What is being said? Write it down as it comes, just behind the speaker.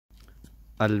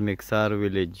Al-Miqsar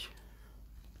village.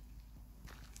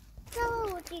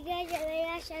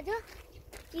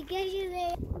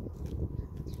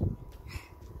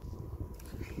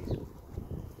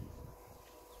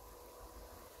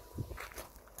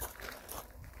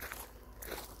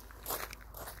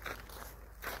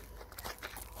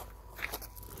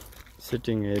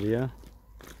 Sitting area.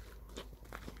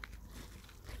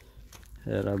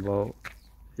 Here above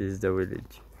is the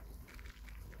village.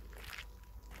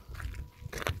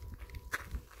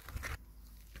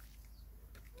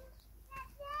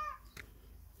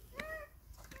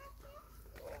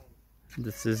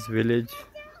 This is village,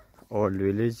 old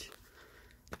village.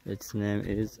 Its name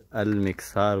is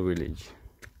Al-Miqsar village.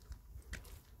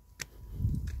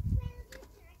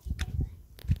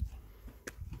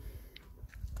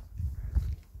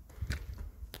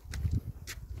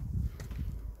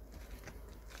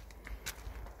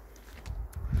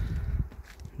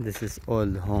 This is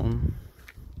old home,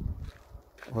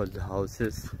 old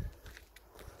houses.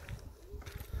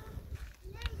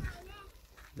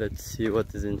 Let's see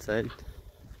what is inside.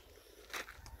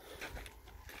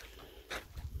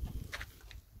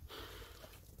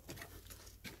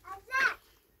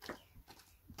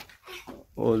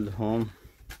 Old home.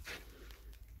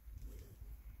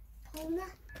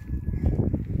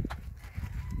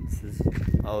 This is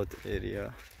out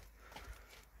area.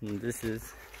 And this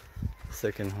is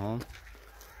second home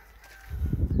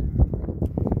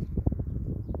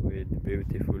with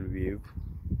beautiful view.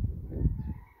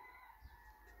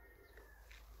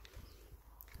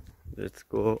 Let's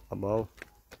go above.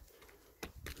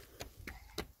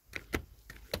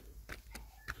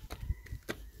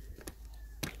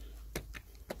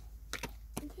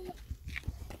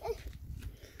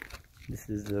 This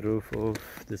is the roof of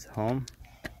this home.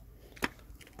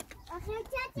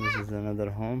 This is another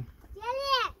home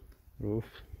roof.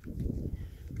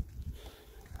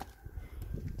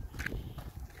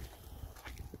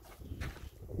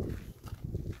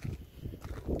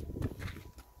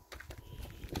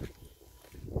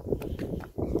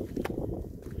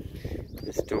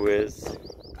 These two ways,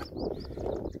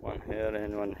 one here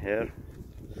and one here.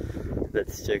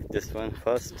 Let's check this one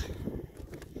first.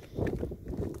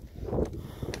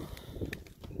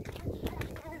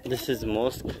 This is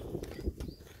mosque.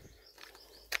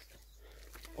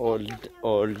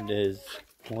 Old days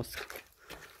mosque.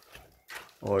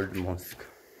 Old mosque.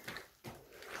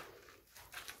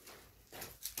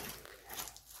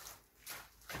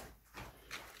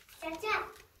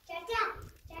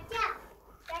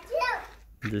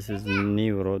 This is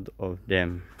new road of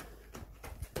dam.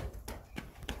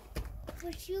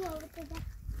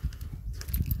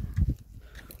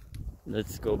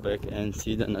 Let's go back and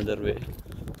see the another way.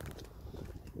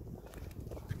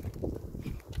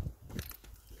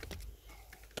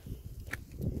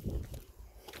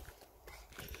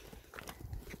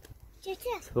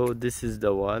 So this is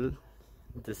the wall.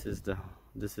 This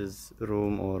is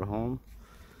room or home,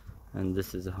 and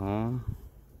this is home,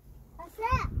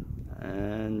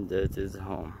 and that is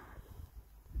home.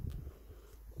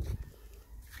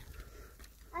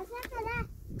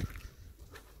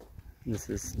 This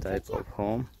is type of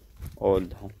home,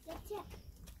 old home.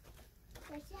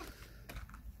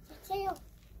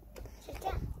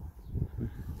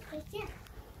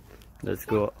 Let's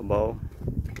go above.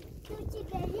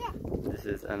 This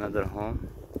is another home.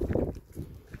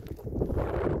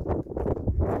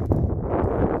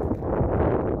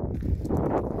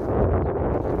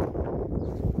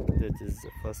 That is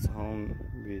the first home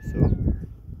we saw.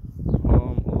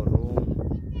 Home or room.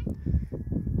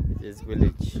 It is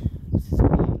village. This is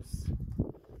homes.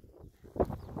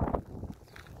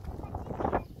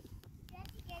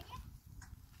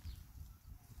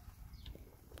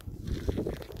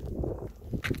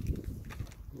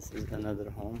 This is another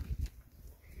home.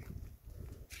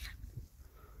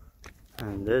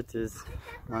 And that is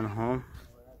one home,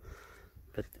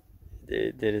 but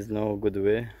there is no good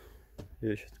way.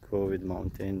 You should go with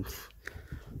mountains,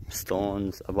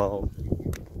 stones above.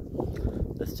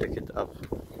 Let's check it up.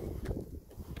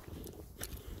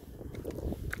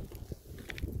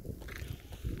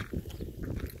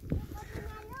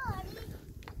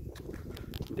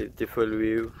 Beautiful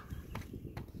view.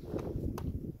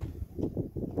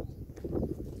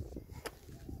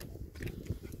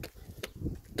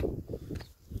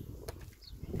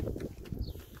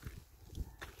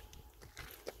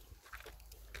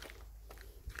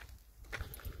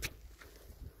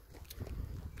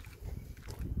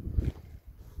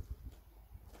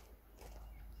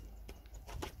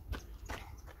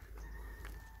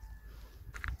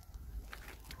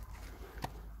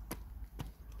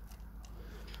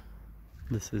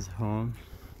 This is home.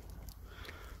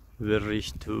 We'll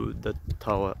reach to the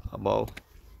tower above.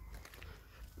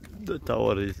 The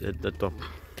tower is at the top.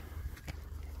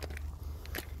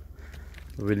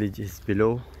 Village is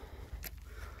below.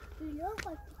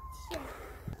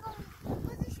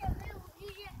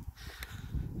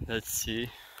 Let's see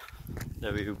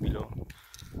the view below.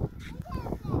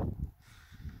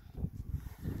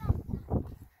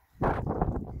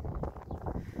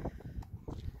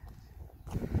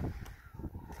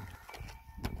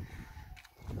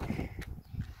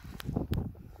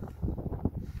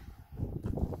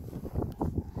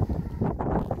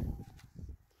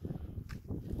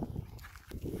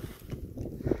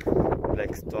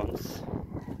 Black stones,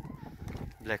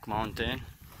 black mountain.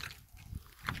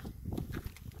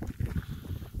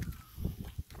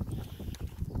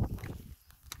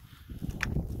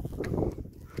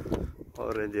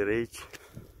 Already reach,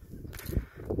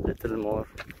 little more.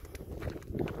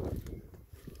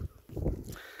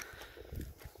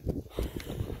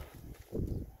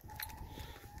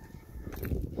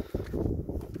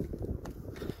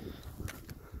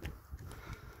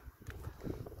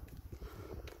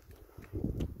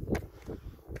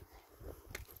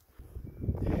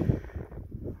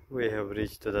 We have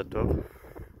reached to the top.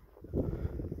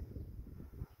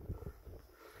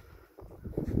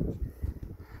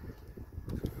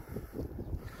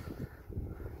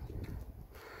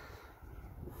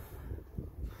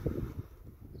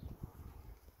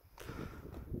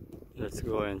 Let's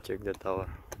go and check the tower.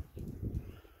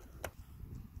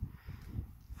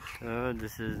 So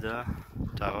this is the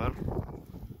tower.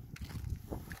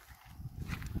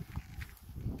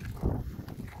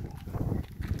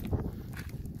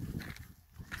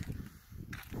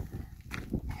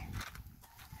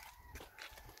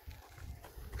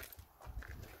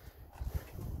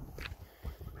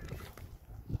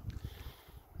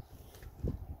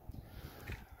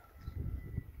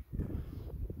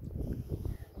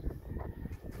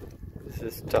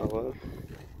 This is tower.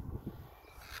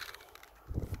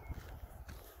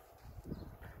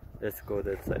 Let's go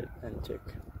that side and check.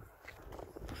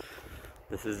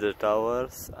 This is the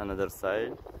towers, another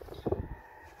side,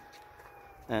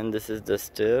 and this is the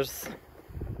stairs.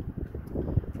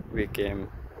 We came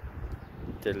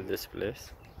till this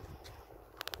place,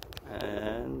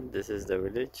 and this is the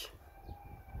village.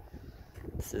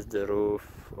 This is the roof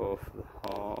of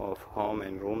home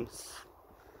and rooms.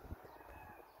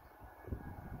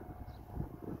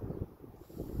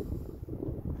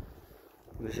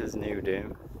 This is new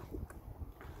dam.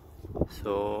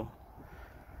 So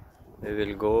we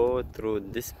will go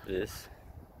through this place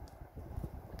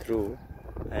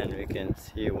and we can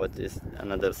see what is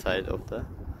another side of the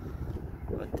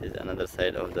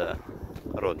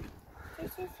road.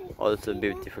 Also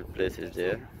beautiful places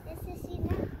there.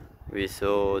 We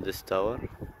saw this tower.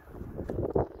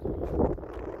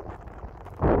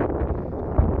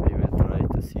 We will try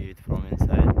to see it from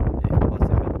inside if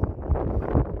possible.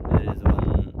 There is one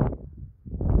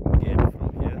gate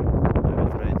from here. I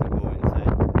will try to go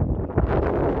inside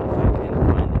if I can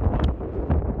find it,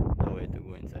 the way to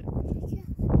go inside.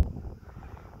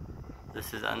 This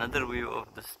is another view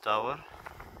of this tower.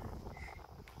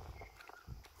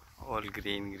 All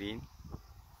green.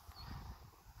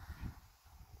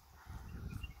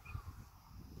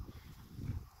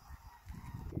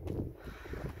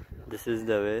 This is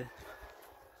the way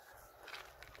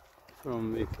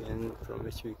from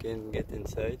which we can get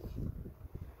inside.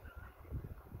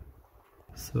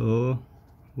 So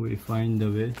we find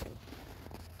the way,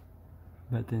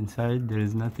 but inside there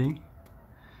is nothing,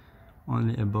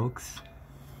 only a box.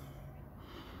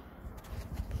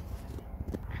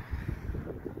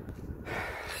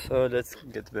 So let's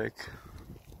get back.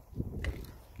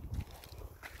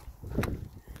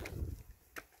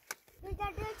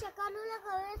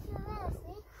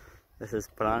 This is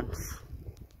plants.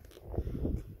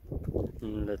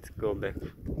 Let's go back.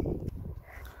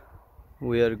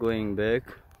 We are going back.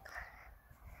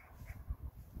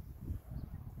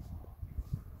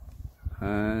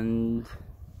 And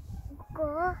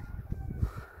go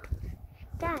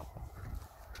start.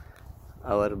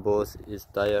 Our boss is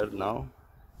tired now.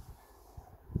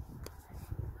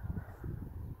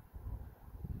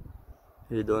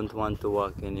 He don't want to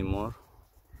walk anymore.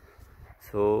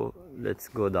 So let's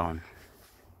go down.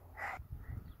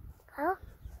 Huh?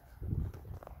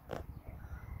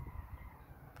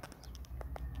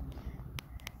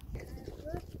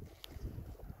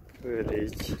 We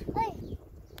reach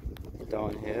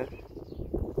down here.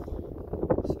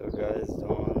 So guys,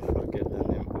 don't forget the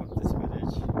name of this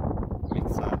village.